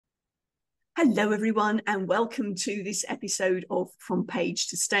Hello, everyone, and welcome to this episode of From Page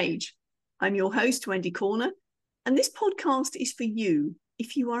to Stage. I'm your host, Wendy Corner, and this podcast is for you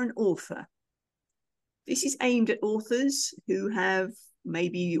if you are an author. This is aimed at authors who have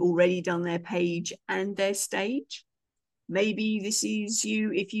maybe already done their page and their stage. Maybe this is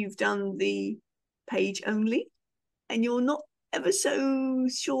you if you've done the page only and you're not ever so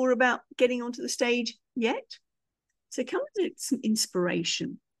sure about getting onto the stage yet. So come and get some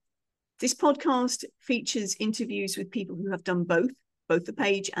inspiration. This podcast features interviews with people who have done both the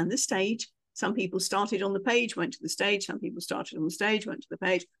page and the stage. Some people started on the page, went to the stage. Some people started on the stage, went to the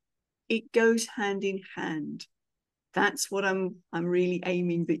page. It goes hand in hand. That's what I'm really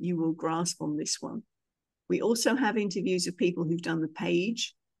aiming that you will grasp on this one. We also have interviews of people who've done the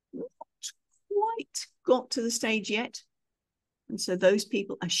page, not quite got to the stage yet. And so those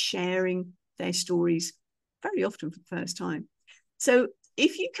people are sharing their stories very often for the first time. So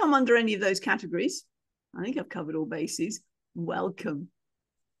if you come under any of those categories, I think I've covered all bases, welcome.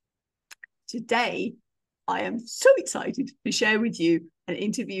 Today, I am so excited to share with you an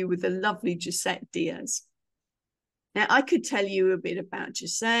interview with the lovely Josette Diaz. Now, I could tell you a bit about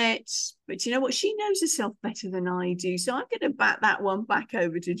Josette, but you know what? She knows herself better than I do. So I'm going to bat that one back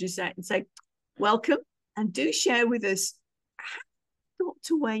over to Josette and say, welcome, and do share with us how you got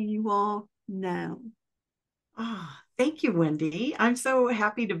to where you are now. Thank you, Wendy. I'm so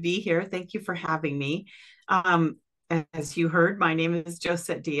happy to be here. Thank you for having me. As you heard, my name is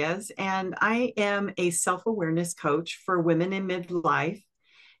Josette Diaz, and I am a self-awareness coach for women in midlife.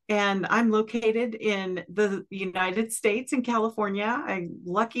 And I'm located in the United States in California. I'm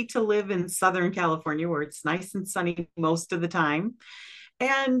lucky to live in Southern California, where it's nice and sunny most of the time.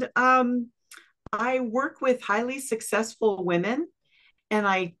 And I work with highly successful women, and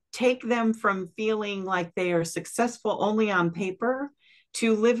I take them from feeling like they are successful only on paper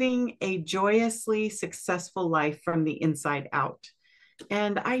to living a joyously successful life from the inside out.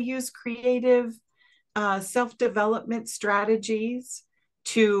 And I use creative self-development strategies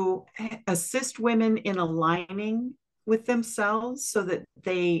to assist women in aligning with themselves so that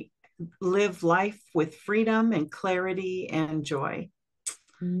they live life with freedom and clarity and joy.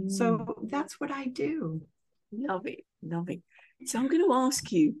 So that's what I do. Love it, love it. So I'm going to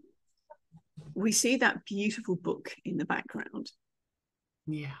ask you, we see that beautiful book in the background.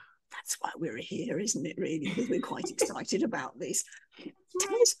 Yeah. That's why we're here, isn't it, really? Because we're quite excited about this.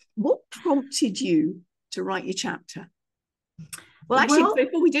 Tell us, what prompted you to write your chapter? Well, actually,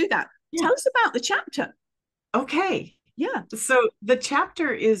 before we do that, tell us about the chapter. Okay. Yeah. So the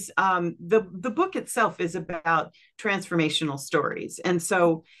chapter is, the book itself is about transformational stories. And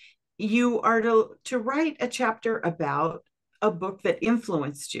so you are to write a chapter about a book that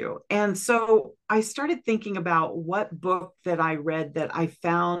influenced you. And so I started thinking about what book that I read that I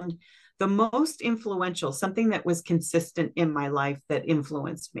found the most influential, something that was consistent in my life that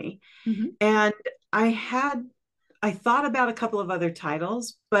influenced me. Mm-hmm. And I thought about a couple of other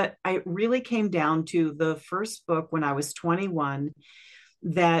titles, but I really came down to the first book when I was 21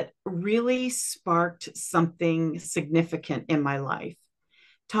 that really sparked something significant in my life.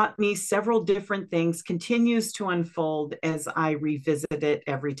 Taught me several different things, continues to unfold as I revisit it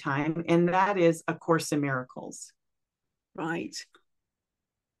every time, and that is A Course in Miracles. Right.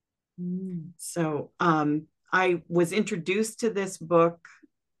 So I was introduced to this book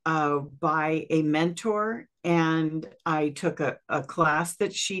by a mentor, and I took a class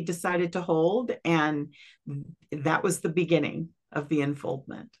that she decided to hold, and that was the beginning of the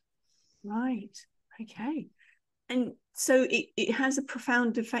unfoldment. Right. Okay. And so it has a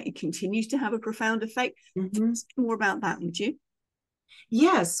profound effect. It continues to have a profound effect. Mm-hmm. Tell us more about that, would you?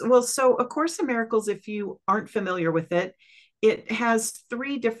 Yes. Well, so A Course in Miracles, if you aren't familiar with it, it has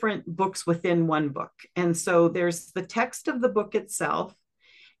 3 different books within one book. And so there's the text of the book itself,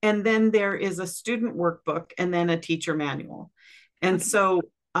 and then there is a student workbook, and then a teacher manual. And okay. So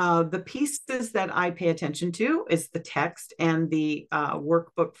the pieces that I pay attention to is the text and the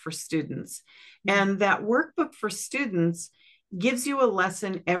workbook for students. Mm-hmm. And that workbook for students gives you a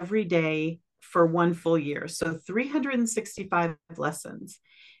lesson every day for one full year. So 365 lessons.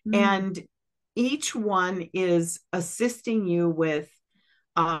 Mm-hmm. And each one is assisting you with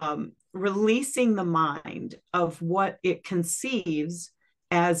releasing the mind of what it conceives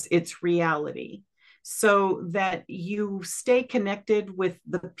as its reality, so that you stay connected with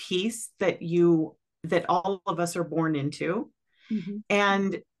the peace that all of us are born into. Mm-hmm.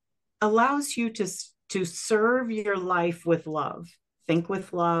 And allows you to serve your life with love, think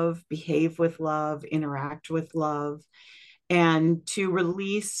with love, behave with love, interact with love, and to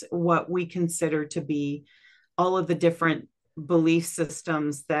release what we consider to be all of the different belief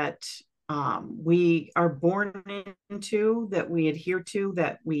systems that we are born into, that we adhere to,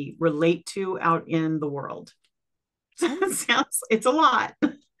 that we relate to out in the world. It's a lot.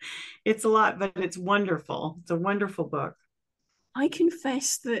 It's a lot, but it's wonderful. It's a wonderful book. I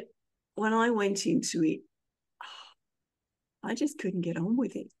confess that when I went into it, I just couldn't get on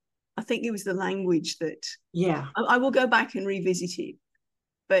with it. I think it was the language that, yeah, I will go back and revisit it,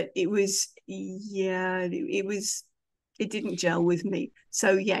 but it was, yeah, it didn't gel with me.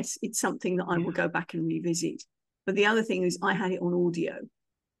 So yes, it's something that I will go back and revisit. But the other thing is I had it on audio.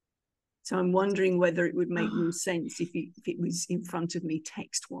 So I'm wondering whether it would make more sense if it was in front of me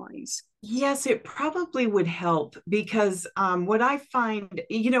text-wise. Yes, it probably would help, because what I find,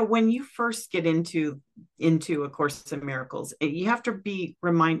 when you first get into A Course in Miracles, you have to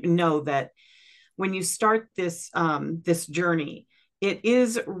know that when you start this journey, it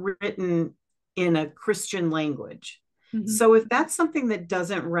is written in a Christian language. Mm-hmm. So if that's something that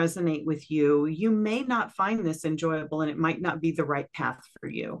doesn't resonate with you, you may not find this enjoyable, and it might not be the right path for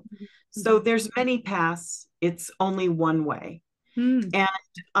you. Mm-hmm. So there's many paths. It's only one way. Mm.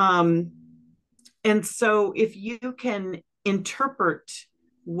 And so if you can interpret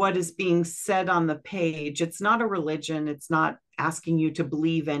what is being said on the page, it's not a religion. It's not asking you to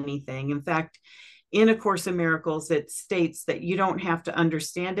believe anything. In fact, in A Course in Miracles, it states that you don't have to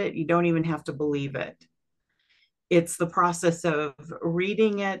understand it. You don't even have to believe it. It's the process of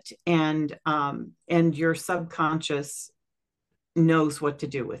reading it, and your subconscious knows what to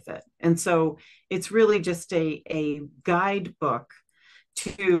do with it. And so it's really just a guidebook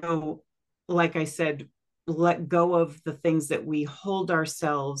to, like I said, let go of the things that we hold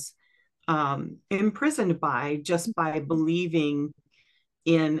ourselves imprisoned by, just by believing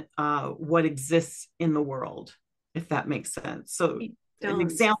in what exists in the world, if that makes sense. So an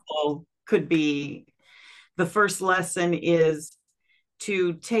example could be, the first lesson is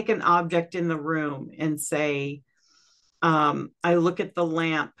to take an object in the room and say, I look at the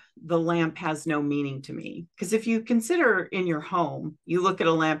lamp has no meaning to me. Because if you consider in your home, you look at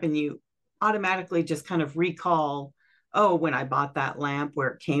a lamp and you automatically just kind of recall, oh, when I bought that lamp, where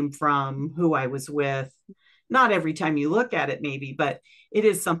it came from, who I was with. Not every time you look at it, maybe, but it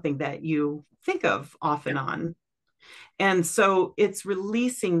is something that you think of off and on. And so it's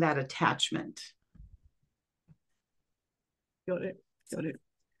releasing that attachment. Got it.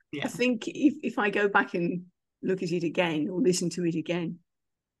 Yeah. I think if I go back and look at it again or listen to it again,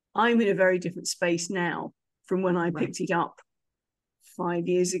 I'm in a very different space now from when I picked it up 5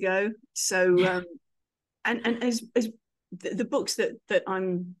 years ago. So and as the books that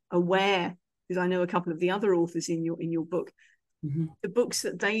I'm aware, because I know a couple of the other authors in your book, mm-hmm. the books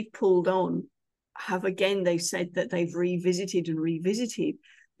that they've pulled on they've said that they've revisited and revisited,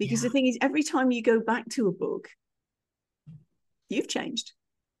 because the thing is, every time you go back to a book, you've changed.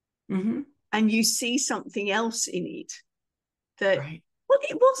 Mm-hmm. And you see something else in it that, well,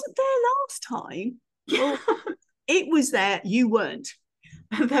 it wasn't there last time. Well, it was there, you weren't.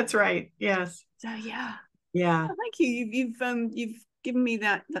 That's right. Yes. So yeah. Oh, thank you. You've given me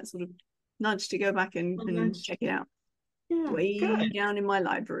that sort of nudge to go back and check it out. Yeah, way good. Down in my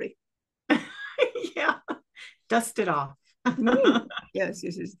library. Yeah. Dust it off. Yes.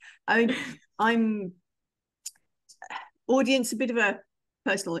 I'm audience, a bit of a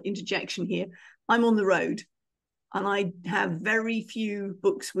personal interjection here. I'm on the road and I have very few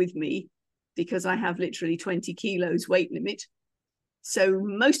books with me because I have literally 20 kilos weight limit. So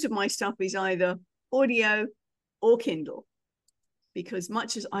most of my stuff is either audio or Kindle, because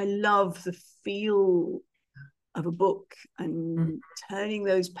much as I love the feel of a book and turning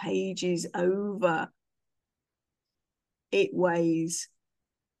those pages over, it weighs.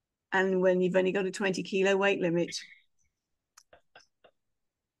 And when you've only got a 20 kilo weight limit,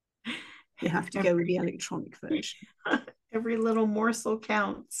 you have to go with the electronic version. Every little morsel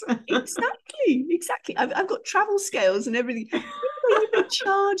counts. Exactly. I've got travel scales and everything. They even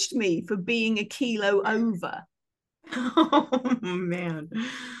charged me for being a kilo over. Oh man.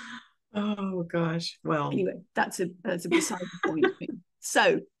 Oh gosh. Well, anyway, that's a beside the point thing.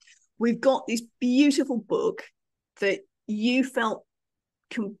 So we've got this beautiful book that you felt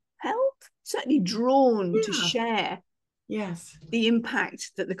compelled, certainly drawn to share. Yes. The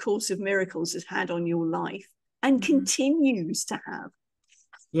impact that the Course of Miracles has had on your life and continues to have.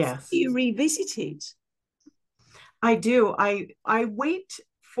 Yes. You revisited. I do. I wait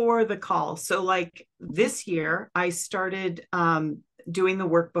for the call. So like this year, I started doing the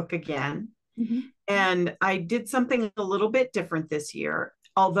workbook again. Mm-hmm. And I did something a little bit different this year,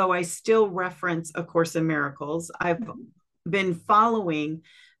 although I still reference A Course in Miracles. I've been following,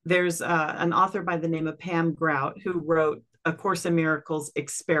 there's an author by the name of Pam Grout who wrote A Course in Miracles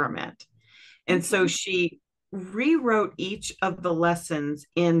Experiment. And so she rewrote each of the lessons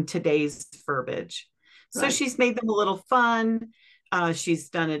in today's verbiage. So Right. she's made them a little fun. She's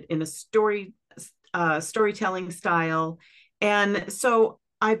done it in a storytelling style. And so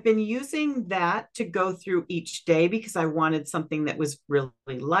I've been using that to go through each day because I wanted something that was really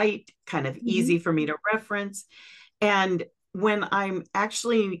light, kind of easy for me to reference. And when I'm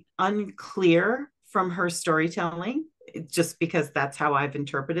actually unclear from her storytelling, just because that's how I've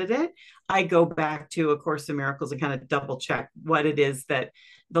interpreted it, I go back to A Course in Miracles and kind of double check what it is that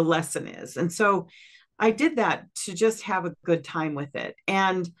the lesson is. And so I did that to just have a good time with it.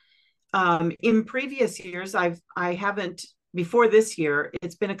 And in previous years, I haven't, before this year,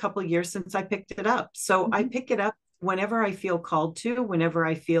 it's been a couple of years since I picked it up. So I pick it up whenever I feel called to, whenever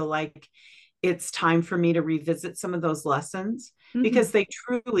I feel like it's time for me to revisit some of those lessons, because they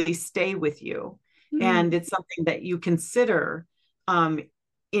truly stay with you. And it's something that you consider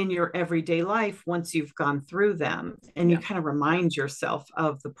in your everyday life once you've gone through them, and you kind of remind yourself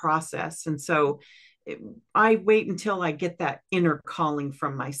of the process. And so I wait until I get that inner calling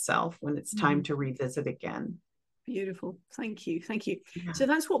from myself when it's time to revisit again. Beautiful. Thank you. Thank you. Yeah. So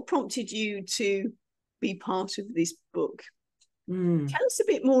that's what prompted you to be part of this book. Tell us a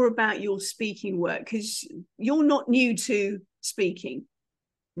bit more about your speaking work, because you're not new to speaking.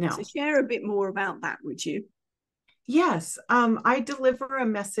 No. So share a bit more about that, would you? Yes. I deliver a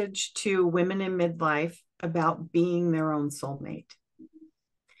message to women in midlife about being their own soulmate.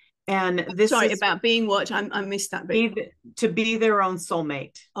 And this Sorry, is about being what? I missed that bit. To be their own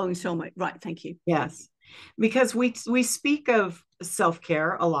soulmate. Own soulmate. Right. Thank you. Yes. Because we speak of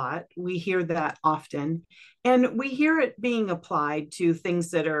self-care a lot. We hear that often. And we hear it being applied to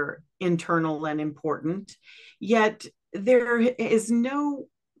things that are internal and important. Yet there is no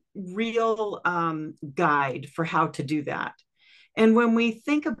real guide for how to do that. And when we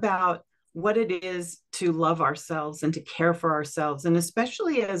think about what it is to love ourselves and to care for ourselves, and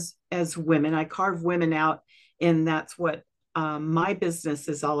especially as women, I carve women out, and that's what my business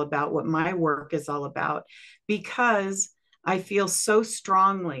is all about, what my work is all about, because I feel so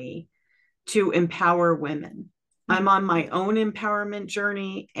strongly to empower women. I'm on my own empowerment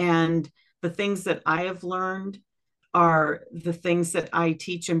journey, and the things that I have learned are the things that I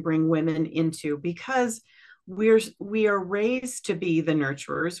teach and bring women into, because we are raised to be the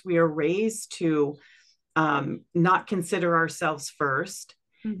nurturers. We are raised to not consider ourselves first.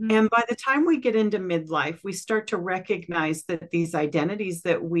 And by the time we get into midlife, we start to recognize that these identities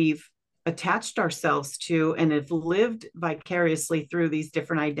that we've attached ourselves to and have lived vicariously through these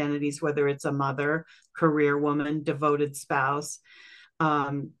different identities, whether it's a mother, career woman, devoted spouse,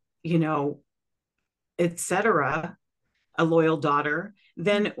 etc., a loyal daughter,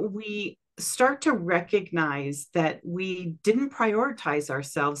 then we start to recognize that we didn't prioritize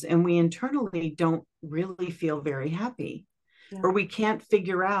ourselves, and we internally don't really feel very happy. Or we can't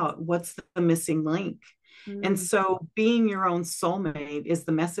figure out what's the missing link. And so being your own soulmate is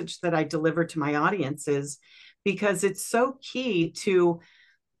the message that I deliver to my audiences, because it's so key to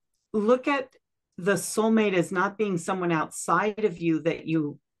look at the soulmate as not being someone outside of you that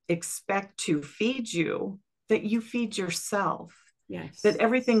you expect to feed you, that you feed yourself. Yes. That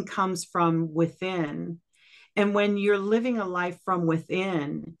everything comes from within. And when you're living a life from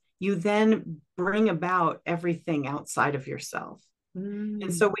within, you then bring about everything outside of yourself.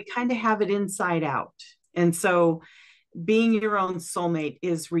 And so we kind of have it inside out. And so being your own soulmate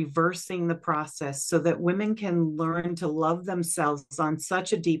is reversing the process so that women can learn to love themselves on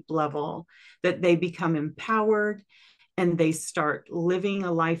such a deep level that they become empowered and they start living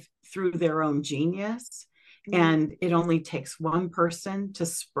a life through their own genius. And it only takes one person to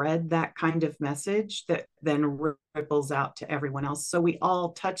spread that kind of message that then ripples out to everyone else. So we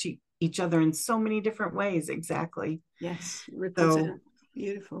all touch each other in so many different ways. Exactly. Yes. So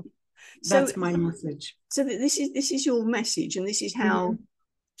beautiful. That's my message. So this is your message, and this is how.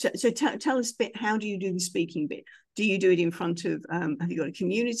 So tell us a bit. How do you do the speaking bit? Do you do it in front of? Have you got a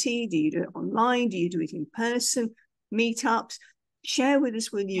community? Do you do it online? Do you do it in person? Meetups? Share with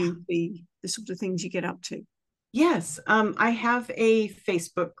us, will you, the sort of things you get up to? Yes, I have a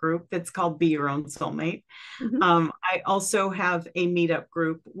Facebook group that's called Be Your Own Soulmate. I also have a meetup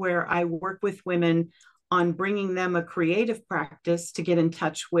group where I work with women on bringing them a creative practice to get in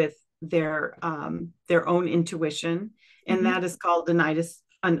touch with their own intuition, and that is called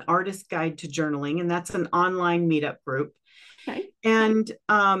an artist guide to journaling, and that's an online meetup group. Okay. And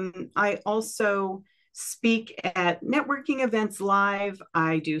I also speak at networking events live.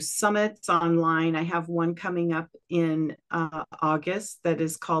 I do summits online. I have one coming up in August that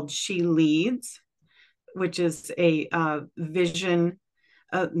is called She Leads, which is a vision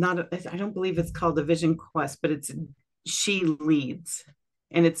I don't believe it's called a Vision Quest, but it's She Leads,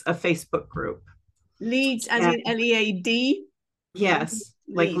 and it's a Facebook group. Leads as And in LEAD? yes,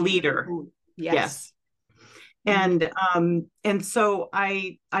 like Lead. leader. Yes. Yes. And so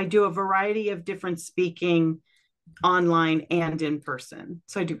I do a variety of different speaking online and in person.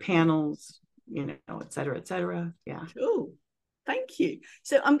 So I do panels, et cetera, et cetera. Yeah. Cool. Thank you.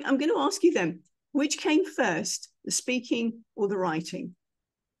 So I'm going to ask you then, which came first, the speaking or the writing?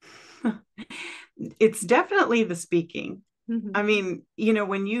 It's definitely the speaking. Mm-hmm. I mean,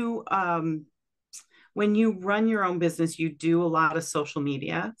 when you run your own business, you do a lot of social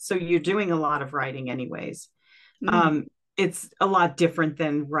media. So you're doing a lot of writing anyways. Mm-hmm. It's a lot different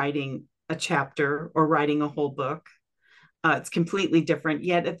than writing a chapter or writing a whole book. It's completely different,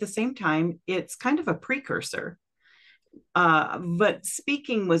 yet at the same time, it's kind of a precursor. But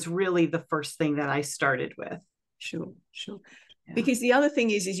speaking was really the first thing that I started with. Sure. Yeah. Because the other thing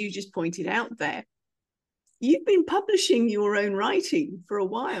is you just pointed out there, you've been publishing your own writing for a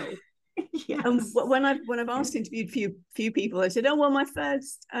while. Yes. And when I've interviewed few people, I said, oh well, my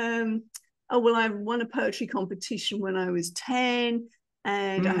first I won a poetry competition when I was 10,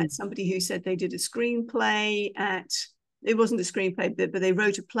 and I had somebody who said they did a screenplay it wasn't a screenplay, but they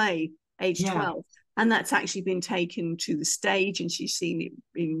wrote a play age 12, and that's actually been taken to the stage, and she's seen it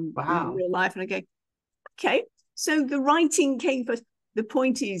in real life. And I go, okay, so the writing came first. The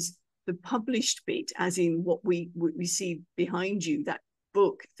point is the published bit, as in what we see behind you, that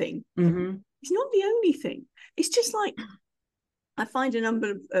book thing, it's not the only thing. It's just like I find a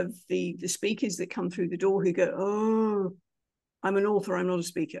number of the speakers that come through the door who go, oh, I'm an author, I'm not a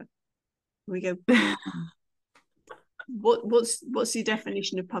speaker. And we go, what's the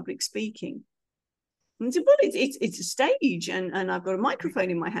definition of public speaking? And so, well, it's a stage, and I've got a microphone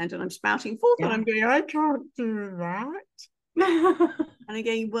in my hand and I'm spouting forth, and I'm going, I can't do that. And I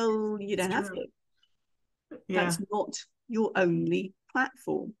go, well, you don't have to. That's not your only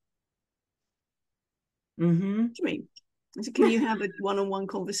platform. What do you mean? So can you have a one-on-one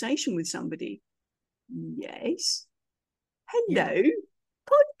conversation with somebody? Yes. Hello,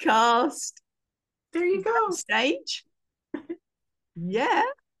 podcast. There you go. Stage. Yeah.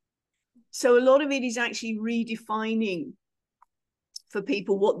 So a lot of it is actually redefining for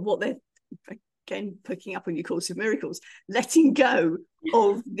people what they're, again, picking up on your Course of Miracles, letting go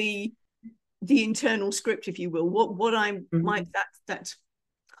of the internal script, if you will. What I'm that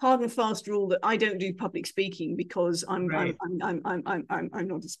hard and fast rule that I don't do public speaking because I'm not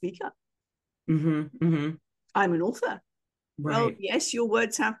a speaker. I'm an author. Right. Well, yes, your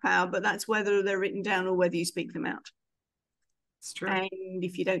words have power, but that's whether they're written down or whether you speak them out. It's true. And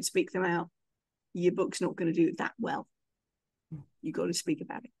if you don't speak them out, your book's not going to do it that well. You've got to speak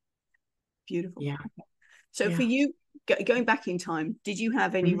about it. Beautiful. Yeah. Okay. So for you, going back in time, did you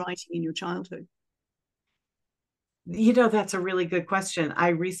have any writing in your childhood? That's a really good question. I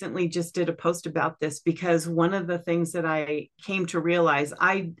recently just did a post about this because one of the things that I came to realize,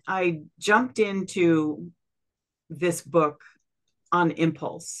 I jumped into this book on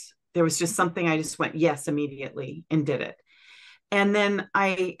impulse. There was just something I just went, yes, immediately, and did it. And then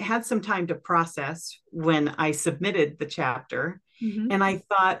I had some time to process when I submitted the chapter. And I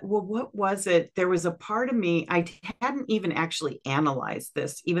thought, well, what was it? There was a part of me, I hadn't even actually analyzed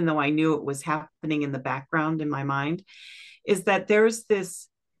this, even though I knew it was happening in the background in my mind, is that there's this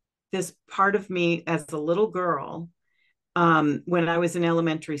part of me as a little girl. When I was in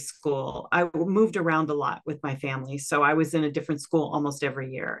elementary school, I moved around a lot with my family. So I was in a different school almost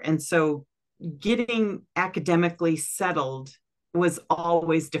every year. And so getting academically settled was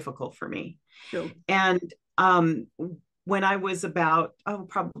always difficult for me. Sure. And when I was about,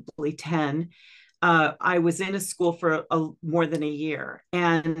 probably 10, I was in a school for more than a year,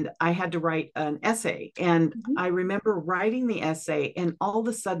 and I had to write an essay. And I remember writing the essay, and all of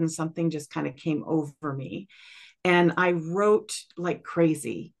a sudden something just kind of came over me. And I wrote like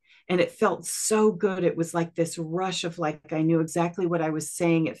crazy, and it felt so good. It was like this rush of like, I knew exactly what I was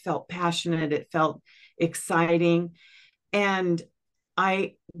saying. It felt passionate. It felt exciting. And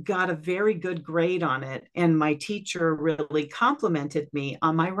I got a very good grade on it. And my teacher really complimented me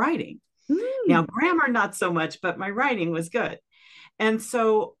on my writing. Now, grammar, not so much, but my writing was good. And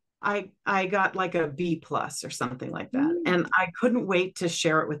so I got like a B+ or something like that. And I couldn't wait to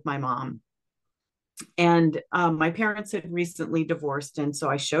share it with my mom. And my parents had recently divorced. And so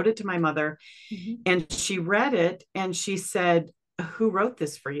I showed it to my mother, and she read it, and she said, who wrote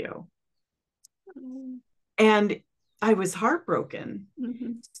this for you? And I was heartbroken.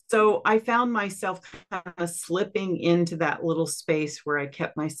 So I found myself kind of slipping into that little space where I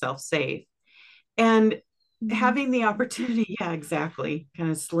kept myself safe. And having the opportunity, yeah, exactly, kind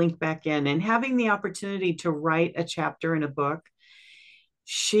of slink back in and having the opportunity to write a chapter in a book,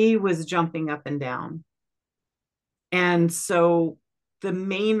 she was jumping up and down. And so the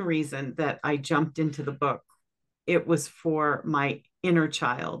main reason that I jumped into the book, it was for my inner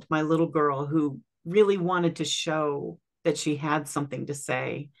child, my little girl who really wanted to show that she had something to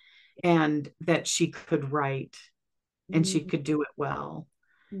say and that she could write and she could do it well.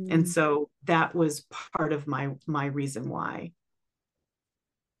 And so that was part of my reason why.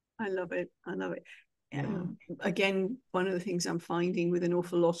 I love it. I love it. Yeah. Again, one of the things I'm finding with an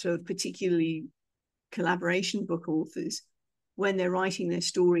awful lot of particularly collaboration book authors, when they're writing their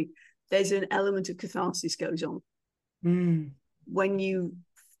story, there's an element of catharsis goes on. When you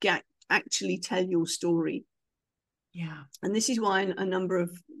actually tell your story. Yeah. And this is why a number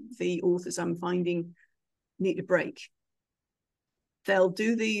of the authors I'm finding need a break. They'll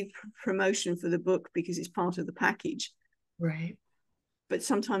do the promotion for the book because it's part of the package. Right. But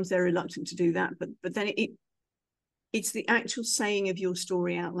sometimes they're reluctant to do that. But then it's the actual saying of your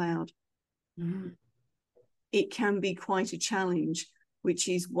story out loud. It can be quite a challenge, which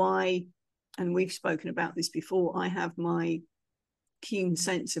is why, and we've spoken about this before, I have my keen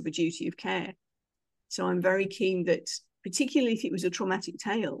sense of a duty of care. So I'm very keen that, particularly if it was a traumatic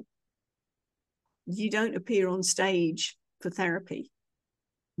tale, you don't appear on stage for therapy.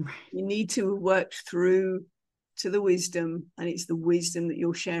 Right. You need to have worked through to the wisdom, and it's the wisdom that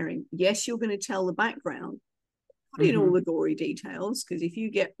you're sharing. Yes, you're going to tell the background, put in all the gory details, because if you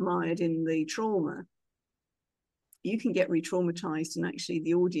get mired in the trauma, you can get re-traumatized, and actually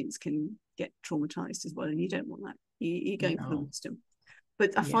the audience can get traumatized as well, and you don't want that. You're going for the wisdom.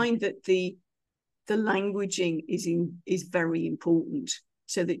 But I find that the languaging is very important,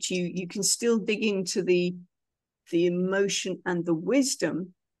 so that you can still dig into the emotion and the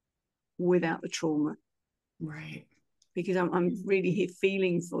wisdom without the trauma. Right. Because I'm really here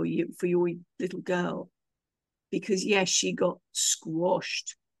feeling for you, for your little girl, because yes, she got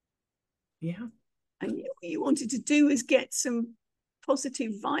squashed. Yeah. And what you wanted to do is get some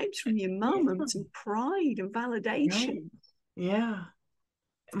positive vibes from your mum and some pride and validation. Right. Yeah.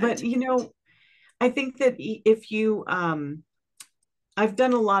 But I think that if you I've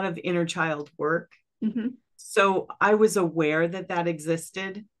done a lot of inner child work. So I was aware that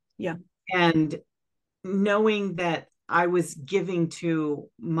existed. Yeah. And knowing that I was giving to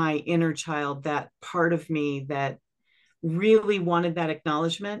my inner child, that part of me that really wanted that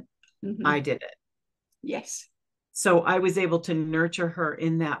acknowledgement, I did it. Yes. So I was able to nurture her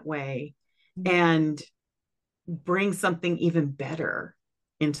in that way and bring something even better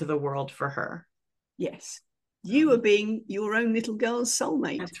into the world for her. Yes. You are being your own little girl's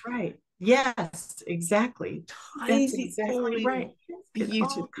soulmate. That's right. Yes, exactly. That's exactly right. Beautifully.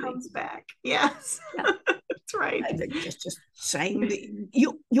 It all comes back. Yes. Yeah. That's right. Just saying that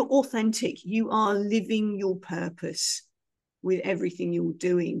you're authentic. You are living your purpose with everything you're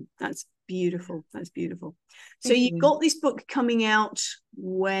doing. That's beautiful. That's beautiful. So you've got this book coming out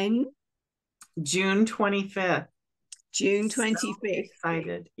when? June 25th. June 25th. So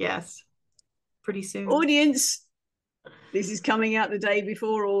excited. Yes. Pretty soon. Audience, this is coming out the day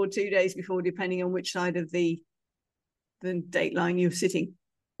before or 2 days before, depending on which side of the date line you're sitting.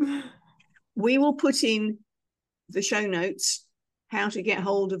 We will put in the show notes how to get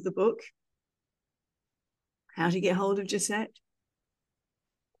hold of the book, how to get hold of Josette,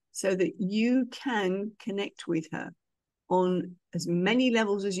 so that you can connect with her on as many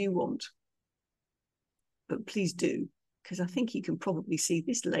levels as you want. But please do, because I think you can probably see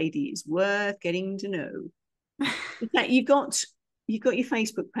this lady is worth getting to know. In fact, you've got your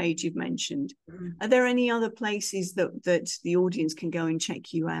Facebook page you've mentioned. Are there any other places that the audience can go and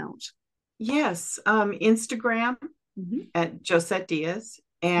check you out? Yes, Instagram at Josette Diaz,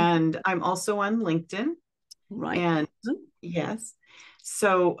 and I'm also on LinkedIn. Right. And yes,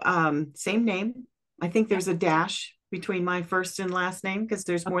 so same name. I think there's a dash between my first and last name because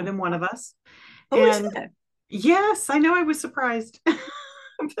there's more than one of us. Oh, is there? Yes, I know. I was surprised.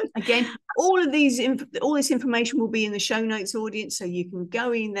 Again, all this information will be in the show notes, audience, so you can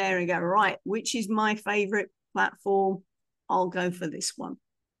go in there and go, right, which is my favorite platform? I'll go for this one.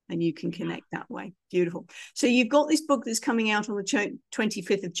 And you can connect that way. Beautiful. So you've got this book that's coming out on the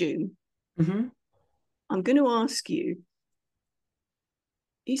 25th of June. I'm going to ask you,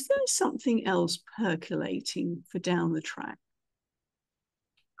 is there something else percolating for down the track?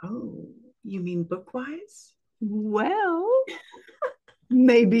 Oh, you mean book-wise? Well,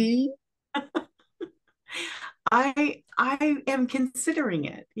 maybe. I am considering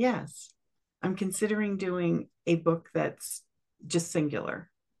it. Yes. I'm considering doing a book that's just singular.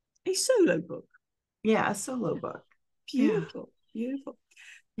 A solo book. Yeah, a solo book. Yeah. Beautiful, beautiful.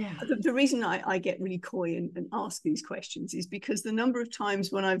 Yeah. The reason I get really coy and ask these questions is because the number of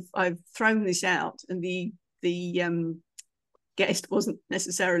times when I've thrown this out and the guest wasn't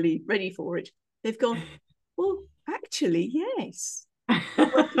necessarily ready for it, they've gone, well, actually, yes,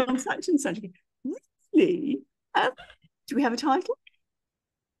 we're working on such and such. Really? Do we have a title?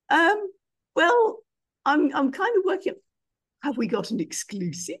 Um, well, I'm kind of working. Have we got an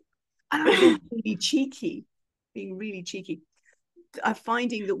exclusive? And I'm being really cheeky. I'm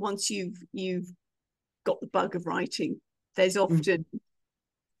finding that once you've got the bug of writing, there's often,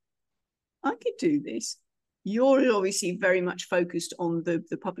 I could do this. You're obviously very much focused on the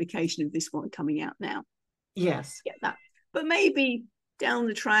publication of this one coming out now. Yes. Get that. But maybe down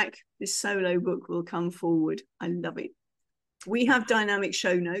the track, this solo book will come forward. I love it. We have dynamic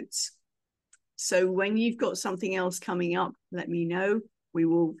show notes. So when you've got something else coming up, let me know. We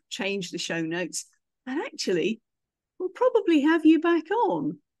will change the show notes. And actually, we'll probably have you back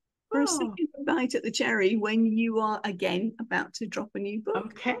on for a second bite at the cherry when you are again about to drop a new book.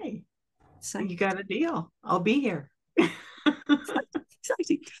 Okay. So you got a deal. I'll be here.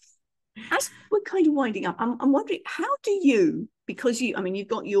 exciting. As we're kind of winding up, I'm wondering, how do you, because you've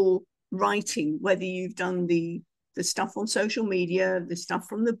got your writing, whether you've done the stuff on social media, the stuff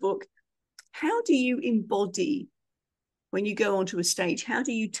from the book, how do you embody when you go onto a stage? How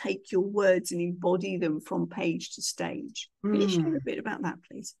do you take your words and embody them from page to stage? Can you share a bit about that,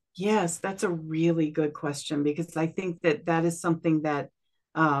 please? Yes, that's a really good question, because I think that is something that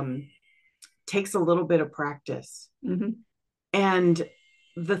takes a little bit of practice. Mm-hmm. And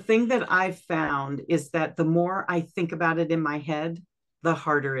the thing that I've found is that the more I think about it in my head, the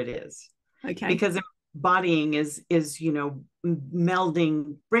harder it is. Okay. Because embodying is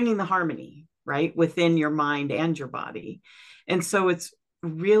melding, bringing the harmony, right, within your mind and your body. And so it's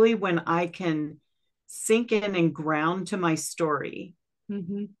really when I can sink in and ground to my story,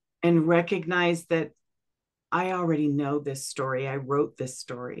 mm-hmm. and recognize that I already know this story. I wrote this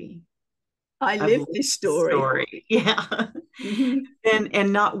story. I live this story. Yeah. Mm-hmm.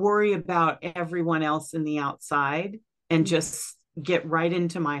 And not worry about everyone else in the outside, and just get right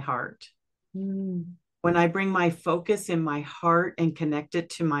into my heart. Mm. When I bring my focus in my heart and connect it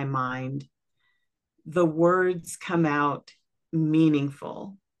to my mind, the words come out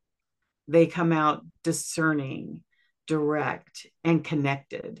meaningful. They come out discerning, direct, and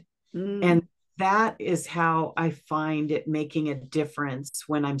connected. And that is how I find it making a difference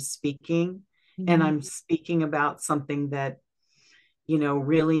when I'm speaking, and I'm speaking about something that,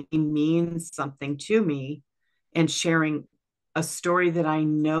 really means something to me, and sharing a story that I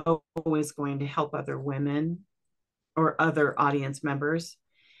know is going to help other women or other audience members.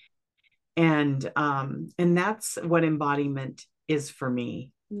 And that's what embodiment is for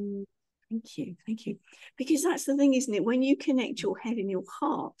me. Thank you. Because that's the thing, isn't it? When you connect your head and your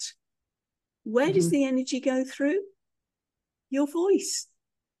heart, where does the energy go through? Your voice.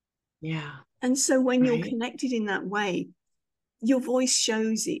 Yeah. And so when you're connected in that way, your voice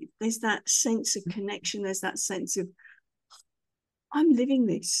shows it. There's that sense of connection. There's that sense of, I'm living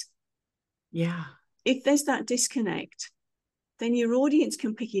this. Yeah. If there's that disconnect, then your audience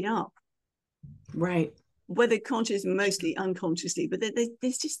can pick it up. Right. Whether conscious, mostly unconsciously, but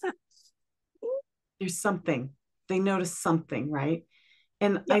there's just that. There's something. They notice something, right?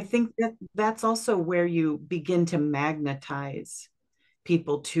 And I think that's also where you begin to magnetize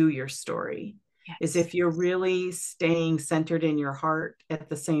people to your story. Yes. Is if you're really staying centered in your heart at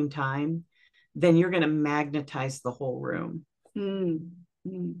the same time, then you're going to magnetize the whole room.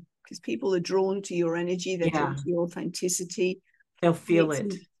 Because people are drawn to your energy, they're drawn to your authenticity. They'll feel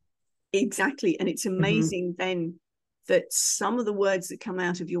it. Exactly. And it's amazing then that some of the words that come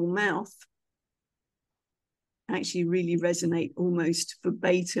out of your mouth actually really resonate almost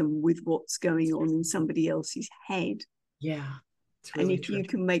verbatim with what's going on in somebody else's head. Yeah. Really, and if you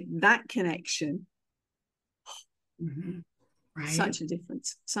can make that connection, right. Such a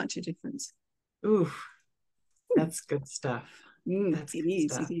difference. Oof. That's good stuff. That's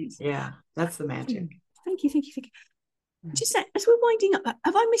good stuff. It is. Yeah. That's the magic. Thank you. Just as we're winding up,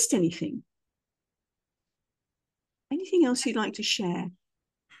 have I missed anything? Anything else you'd like to share?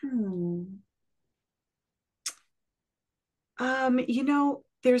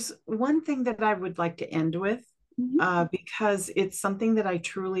 There's one thing that I would like to end with, because it's something that I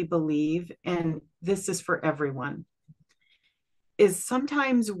truly believe, and this is for everyone, is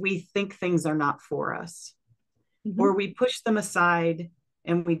sometimes we think things are not for us, or we push them aside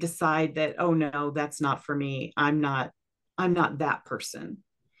and we decide that, oh no, that's not for me. I'm not that person.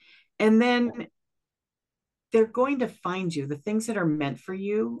 And then they're going to find you. The things that are meant for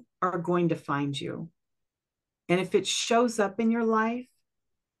you are going to find you. And if it shows up in your life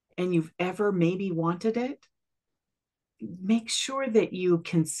and you've ever maybe wanted it, make sure that you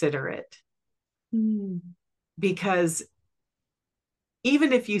consider it. Because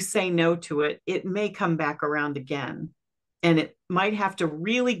even if you say no to it, it may come back around again. And it might have to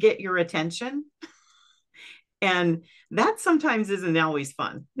really get your attention. And that sometimes isn't always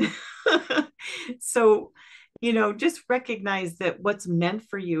fun. So, just recognize that what's meant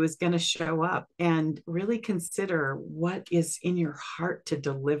for you is going to show up, and really consider what is in your heart to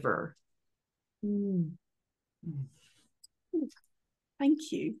deliver.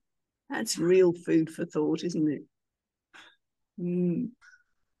 Thank you. That's real food for thought, isn't it?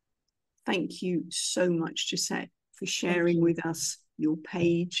 Thank you so much, Josette, for sharing with us your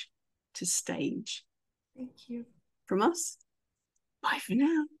page to stage. Thank you. From us, bye for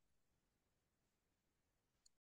now.